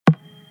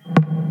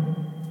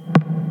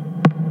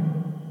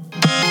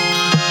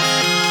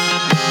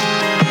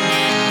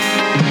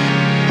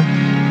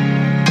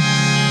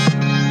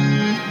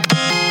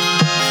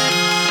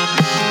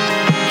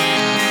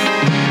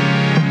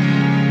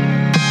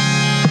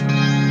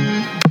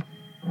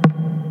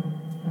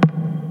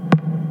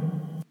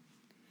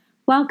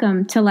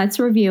Welcome to Let's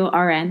Review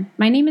RN.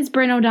 My name is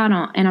Bryn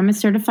O'Donnell, and I'm a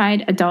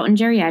certified adult and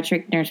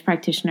geriatric nurse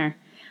practitioner.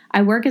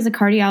 I work as a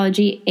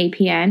cardiology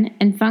APN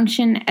and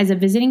function as a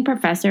visiting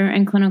professor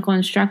and clinical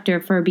instructor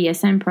for a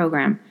BSN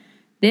program.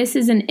 This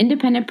is an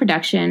independent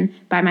production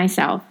by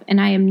myself,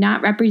 and I am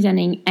not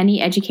representing any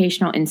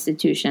educational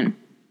institution.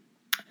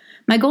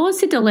 My goal is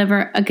to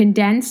deliver a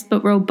condensed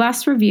but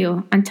robust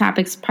review on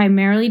topics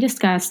primarily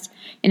discussed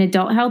in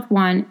Adult Health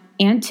 1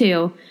 and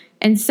 2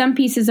 and some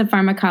pieces of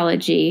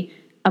pharmacology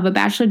of a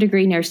bachelor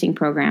degree nursing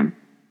program.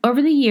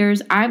 Over the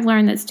years, I've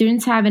learned that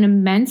students have an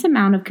immense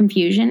amount of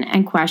confusion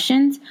and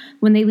questions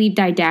when they leave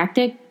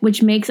didactic,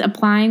 which makes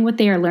applying what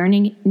they are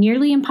learning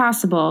nearly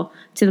impossible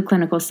to the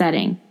clinical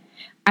setting.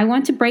 I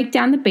want to break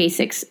down the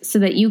basics so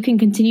that you can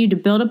continue to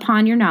build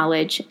upon your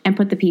knowledge and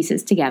put the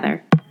pieces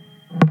together.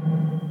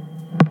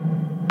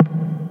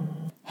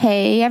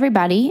 Hey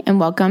everybody, and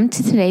welcome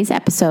to today's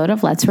episode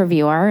of Let's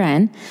Review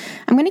RN.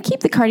 I'm going to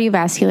keep the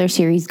cardiovascular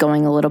series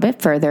going a little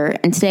bit further,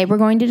 and today we're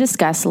going to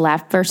discuss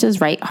left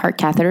versus right heart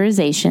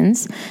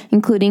catheterizations,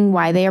 including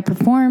why they are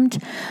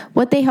performed,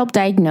 what they help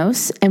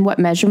diagnose, and what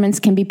measurements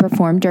can be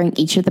performed during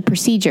each of the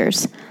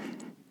procedures.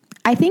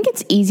 I think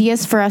it's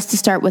easiest for us to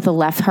start with a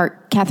left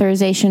heart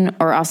catheterization,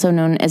 or also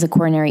known as a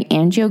coronary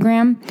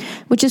angiogram,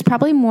 which is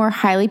probably more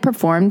highly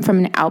performed from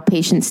an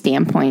outpatient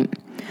standpoint.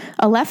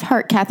 A left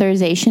heart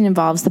catheterization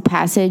involves the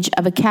passage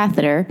of a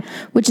catheter,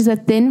 which is a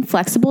thin,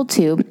 flexible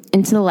tube,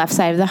 into the left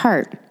side of the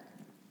heart.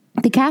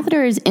 The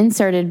catheter is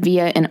inserted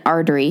via an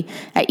artery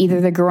at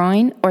either the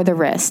groin or the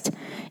wrist.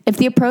 If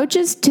the approach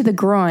is to the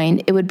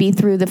groin, it would be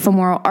through the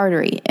femoral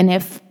artery, and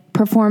if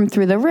performed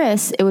through the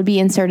wrist, it would be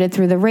inserted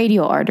through the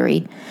radial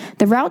artery.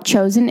 The route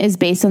chosen is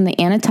based on the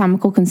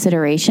anatomical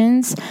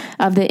considerations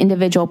of the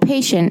individual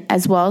patient,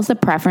 as well as the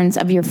preference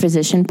of your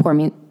physician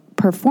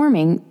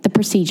performing the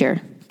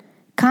procedure.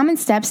 Common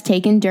steps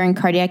taken during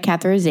cardiac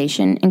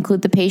catheterization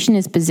include the patient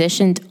is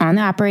positioned on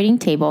the operating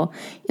table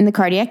in the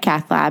cardiac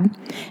cath lab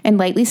and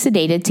lightly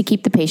sedated to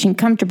keep the patient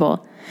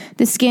comfortable.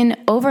 The skin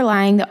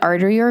overlying the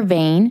artery or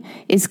vein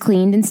is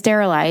cleaned and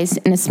sterilized,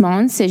 and a small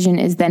incision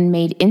is then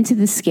made into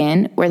the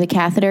skin where the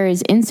catheter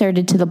is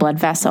inserted to the blood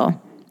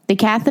vessel. The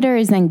catheter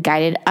is then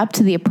guided up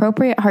to the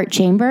appropriate heart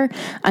chamber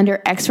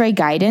under X-ray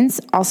guidance,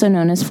 also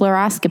known as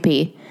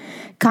fluoroscopy.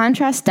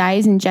 Contrast dye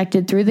is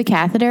injected through the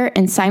catheter,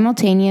 and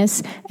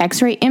simultaneous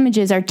X-ray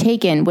images are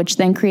taken, which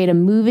then create a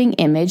moving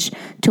image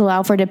to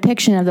allow for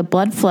depiction of the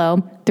blood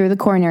flow through the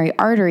coronary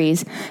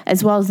arteries,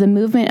 as well as the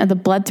movement of the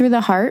blood through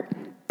the heart,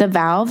 the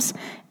valves,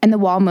 and the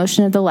wall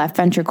motion of the left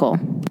ventricle.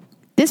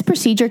 This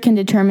procedure can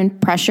determine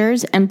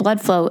pressures and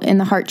blood flow in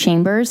the heart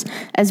chambers,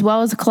 as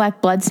well as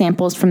collect blood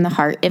samples from the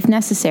heart if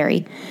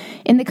necessary.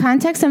 In the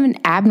context of an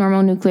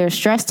abnormal nuclear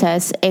stress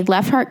test, a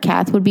left heart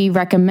cath would be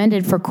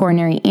recommended for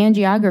coronary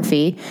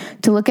angiography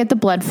to look at the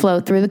blood flow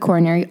through the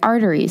coronary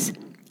arteries.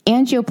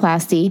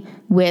 Angioplasty,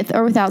 with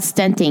or without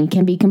stenting,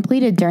 can be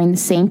completed during the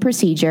same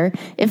procedure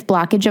if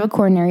blockage of a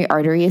coronary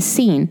artery is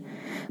seen.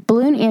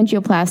 Balloon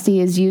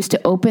angioplasty is used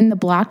to open the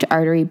blocked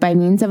artery by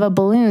means of a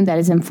balloon that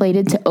is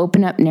inflated to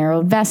open up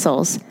narrowed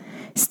vessels.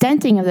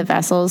 Stenting of the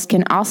vessels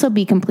can also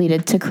be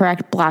completed to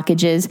correct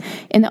blockages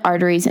in the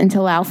arteries and to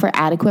allow for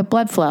adequate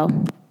blood flow.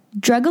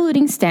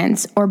 Drug-eluting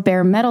stents or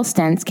bare metal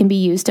stents can be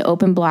used to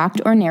open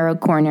blocked or narrowed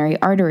coronary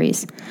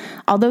arteries.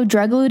 Although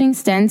drug-eluting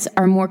stents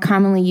are more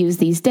commonly used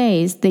these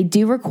days, they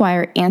do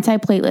require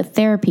antiplatelet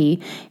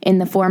therapy in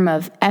the form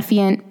of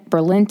Effient,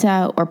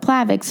 Brilinta, or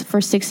Plavix for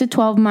 6 to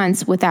 12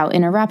 months without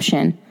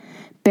interruption.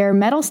 Bare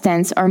metal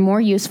stents are more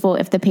useful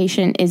if the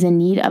patient is in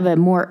need of a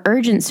more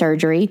urgent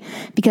surgery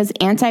because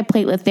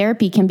antiplatelet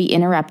therapy can be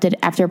interrupted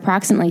after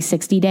approximately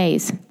 60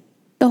 days.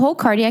 The whole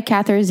cardiac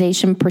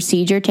catheterization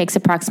procedure takes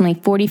approximately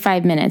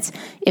 45 minutes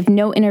if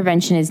no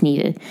intervention is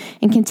needed,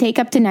 and can take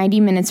up to 90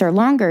 minutes or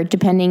longer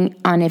depending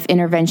on if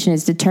intervention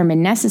is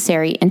determined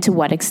necessary and to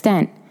what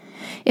extent.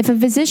 If a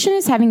physician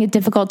is having a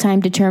difficult time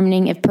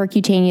determining if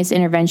percutaneous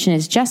intervention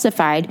is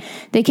justified,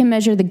 they can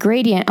measure the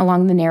gradient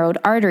along the narrowed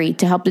artery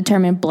to help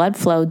determine blood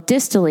flow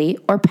distally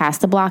or past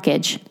the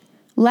blockage.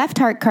 Left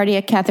heart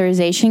cardiac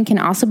catheterization can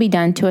also be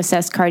done to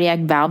assess cardiac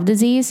valve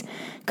disease,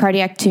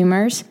 cardiac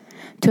tumors,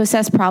 to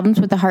assess problems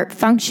with the heart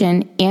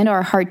function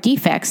and/or heart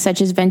defects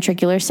such as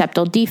ventricular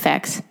septal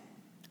defects.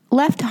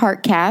 Left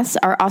heart caths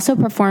are also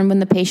performed when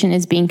the patient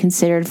is being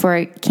considered for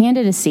a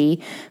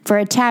candidacy for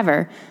a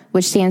TAVR,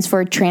 which stands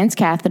for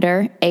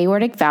transcatheter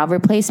aortic valve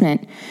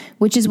replacement,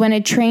 which is when a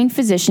trained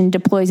physician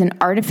deploys an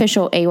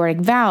artificial aortic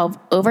valve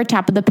over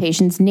top of the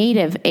patient's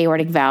native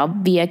aortic valve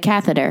via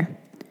catheter.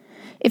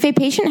 If a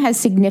patient has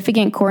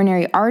significant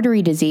coronary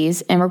artery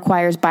disease and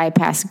requires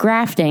bypass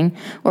grafting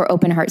or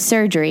open heart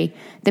surgery,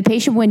 the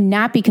patient would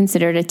not be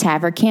considered a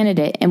TAVR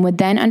candidate and would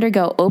then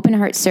undergo open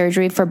heart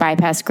surgery for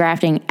bypass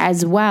grafting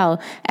as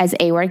well as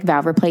aortic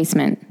valve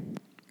replacement.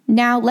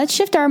 Now, let's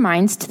shift our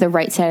minds to the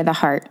right side of the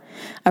heart.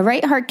 A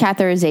right heart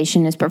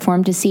catheterization is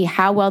performed to see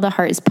how well the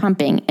heart is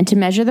pumping and to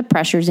measure the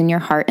pressures in your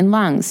heart and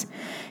lungs.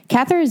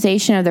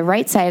 Catheterization of the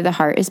right side of the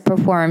heart is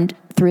performed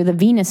through the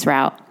venous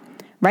route.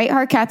 Right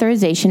heart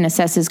catheterization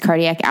assesses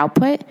cardiac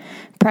output,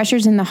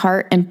 pressures in the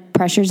heart, and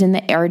pressures in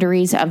the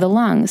arteries of the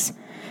lungs.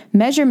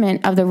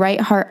 Measurement of the right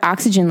heart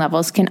oxygen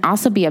levels can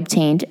also be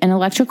obtained, and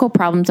electrical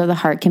problems of the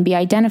heart can be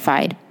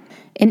identified.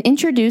 An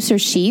introducer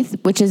sheath,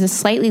 which is a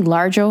slightly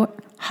larger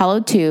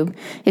hollow tube,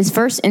 is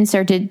first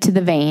inserted to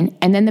the vein,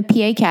 and then the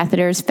PA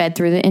catheter is fed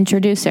through the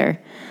introducer.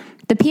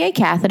 The PA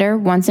catheter,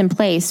 once in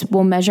place,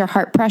 will measure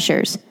heart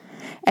pressures.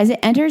 As it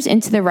enters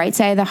into the right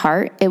side of the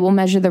heart, it will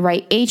measure the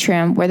right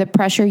atrium, where the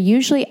pressure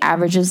usually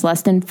averages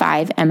less than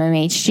 5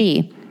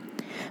 mmHg.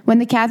 When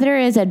the catheter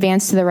is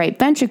advanced to the right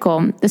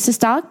ventricle, the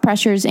systolic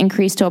pressure is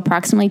increased to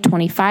approximately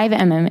 25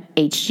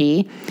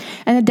 mmHg,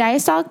 and the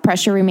diastolic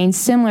pressure remains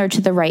similar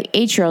to the right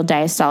atrial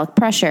diastolic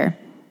pressure.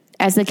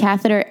 As the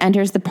catheter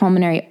enters the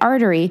pulmonary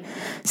artery,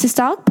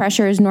 systolic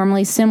pressure is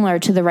normally similar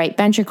to the right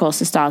ventricle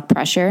systolic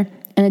pressure,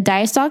 and the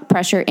diastolic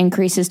pressure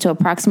increases to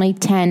approximately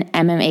 10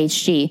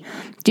 mmHg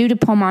due to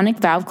pulmonic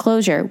valve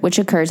closure, which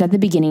occurs at the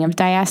beginning of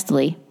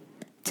diastole.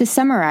 To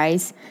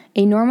summarize,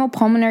 a normal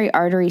pulmonary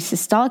artery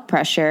systolic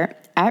pressure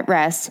at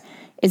rest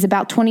is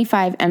about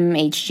 25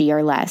 mmHg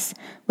or less,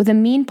 with a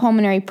mean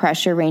pulmonary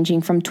pressure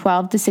ranging from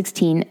 12 to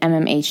 16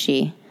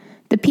 mmHg.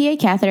 The PA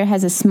catheter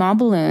has a small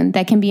balloon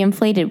that can be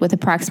inflated with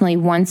approximately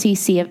 1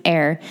 cc of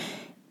air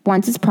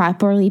once it's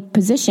properly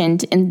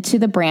positioned into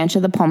the branch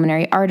of the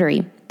pulmonary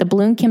artery. The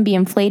balloon can be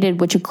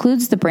inflated, which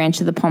occludes the branch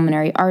of the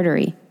pulmonary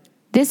artery.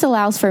 This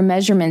allows for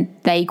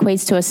measurement that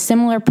equates to a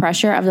similar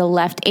pressure of the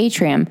left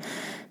atrium,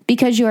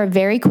 because you are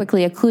very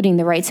quickly occluding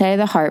the right side of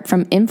the heart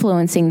from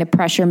influencing the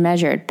pressure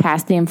measured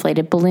past the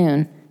inflated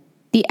balloon.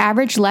 The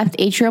average left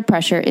atrial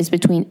pressure is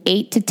between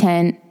 8 to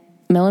 10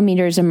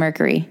 millimeters of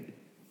mercury.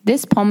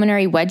 This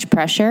pulmonary wedge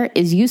pressure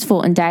is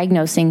useful in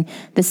diagnosing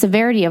the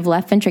severity of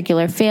left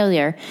ventricular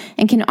failure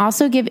and can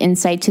also give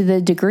insight to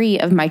the degree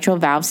of mitral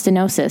valve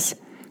stenosis.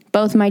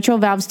 Both mitral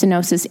valve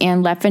stenosis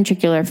and left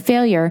ventricular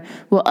failure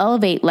will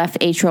elevate left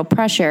atrial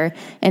pressure,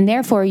 and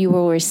therefore you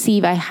will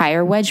receive a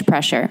higher wedge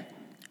pressure.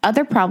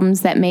 Other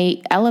problems that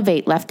may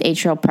elevate left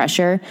atrial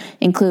pressure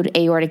include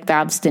aortic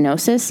valve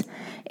stenosis,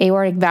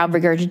 aortic valve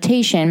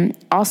regurgitation,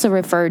 also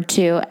referred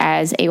to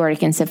as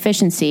aortic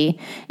insufficiency,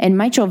 and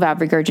mitral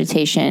valve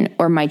regurgitation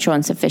or mitral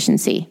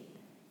insufficiency.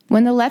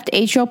 When the left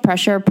atrial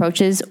pressure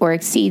approaches or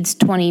exceeds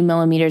 20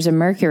 millimeters of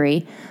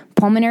mercury,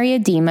 pulmonary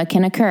edema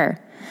can occur.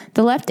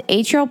 The left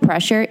atrial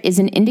pressure is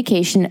an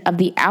indication of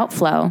the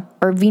outflow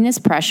or venous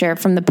pressure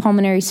from the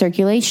pulmonary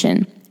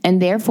circulation, and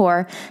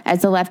therefore,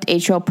 as the left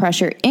atrial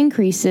pressure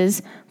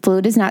increases,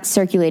 fluid is not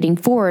circulating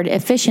forward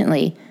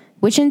efficiently,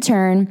 which in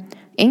turn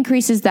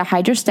increases the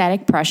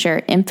hydrostatic pressure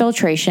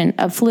infiltration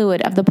of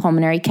fluid of the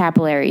pulmonary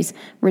capillaries,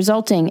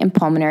 resulting in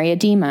pulmonary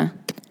edema.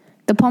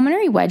 The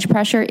pulmonary wedge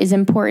pressure is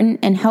important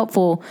and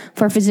helpful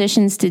for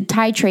physicians to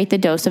titrate the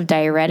dose of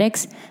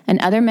diuretics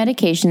and other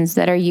medications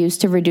that are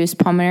used to reduce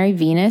pulmonary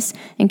venous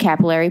and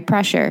capillary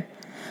pressure.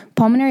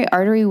 Pulmonary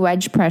artery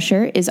wedge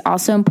pressure is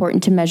also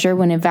important to measure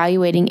when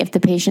evaluating if the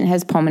patient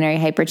has pulmonary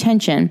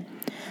hypertension.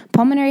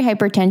 Pulmonary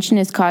hypertension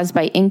is caused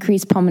by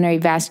increased pulmonary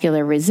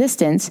vascular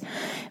resistance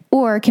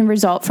or can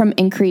result from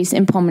increase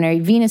in pulmonary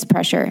venous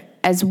pressure,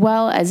 as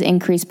well as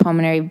increased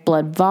pulmonary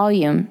blood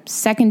volume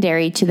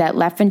secondary to that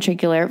left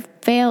ventricular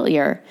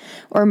failure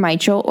or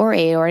mitral or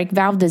aortic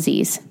valve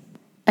disease.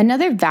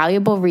 Another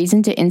valuable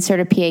reason to insert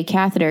a PA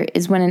catheter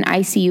is when an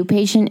ICU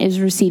patient is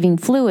receiving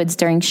fluids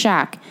during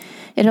shock.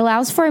 It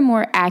allows for a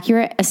more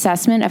accurate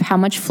assessment of how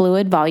much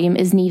fluid volume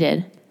is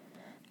needed.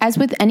 As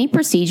with any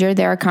procedure,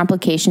 there are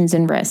complications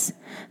and risks.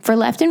 For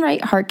left and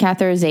right heart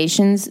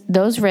catheterizations,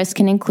 those risks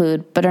can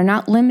include, but are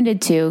not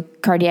limited to,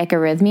 cardiac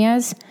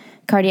arrhythmias,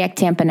 cardiac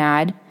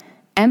tamponade,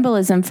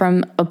 embolism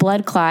from a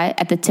blood clot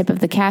at the tip of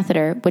the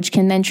catheter, which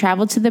can then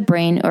travel to the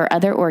brain or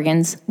other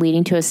organs,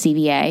 leading to a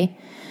CVA,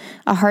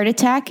 a heart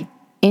attack,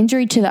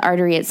 injury to the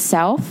artery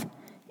itself,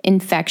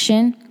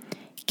 infection,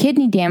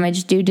 kidney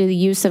damage due to the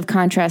use of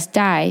contrast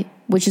dye,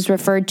 which is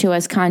referred to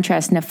as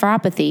contrast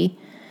nephropathy,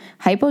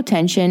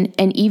 hypotension,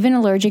 and even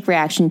allergic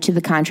reaction to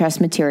the contrast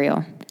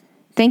material.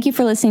 Thank you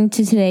for listening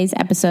to today's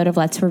episode of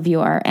Let's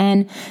Review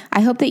RN.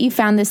 I hope that you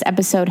found this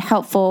episode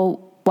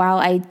helpful while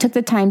I took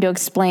the time to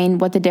explain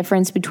what the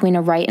difference between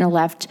a right and a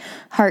left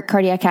heart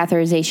cardiac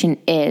catheterization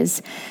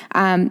is.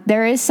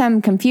 There is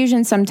some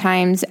confusion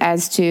sometimes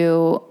as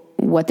to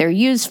what they're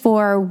used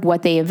for,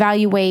 what they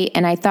evaluate,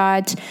 and I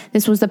thought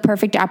this was the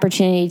perfect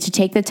opportunity to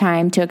take the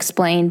time to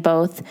explain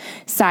both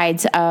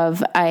sides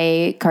of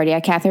a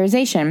cardiac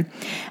catheterization.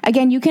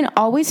 Again, you can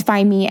always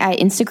find me at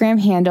Instagram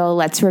handle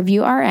Let's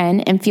Review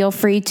RN, and feel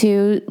free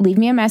to leave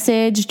me a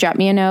message, drop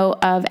me a note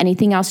of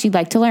anything else you'd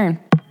like to learn.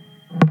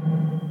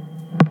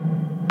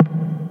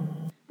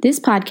 This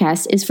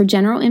podcast is for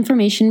general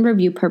information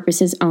review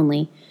purposes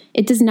only.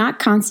 It does not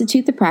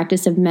constitute the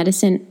practice of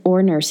medicine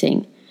or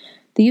nursing.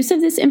 The use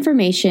of this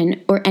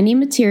information or any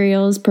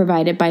materials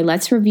provided by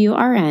Let's Review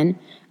RN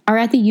are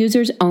at the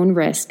user's own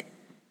risk.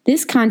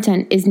 This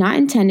content is not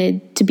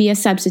intended to be a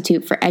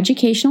substitute for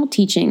educational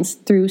teachings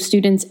through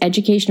students'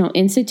 educational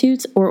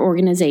institutes or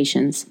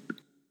organizations.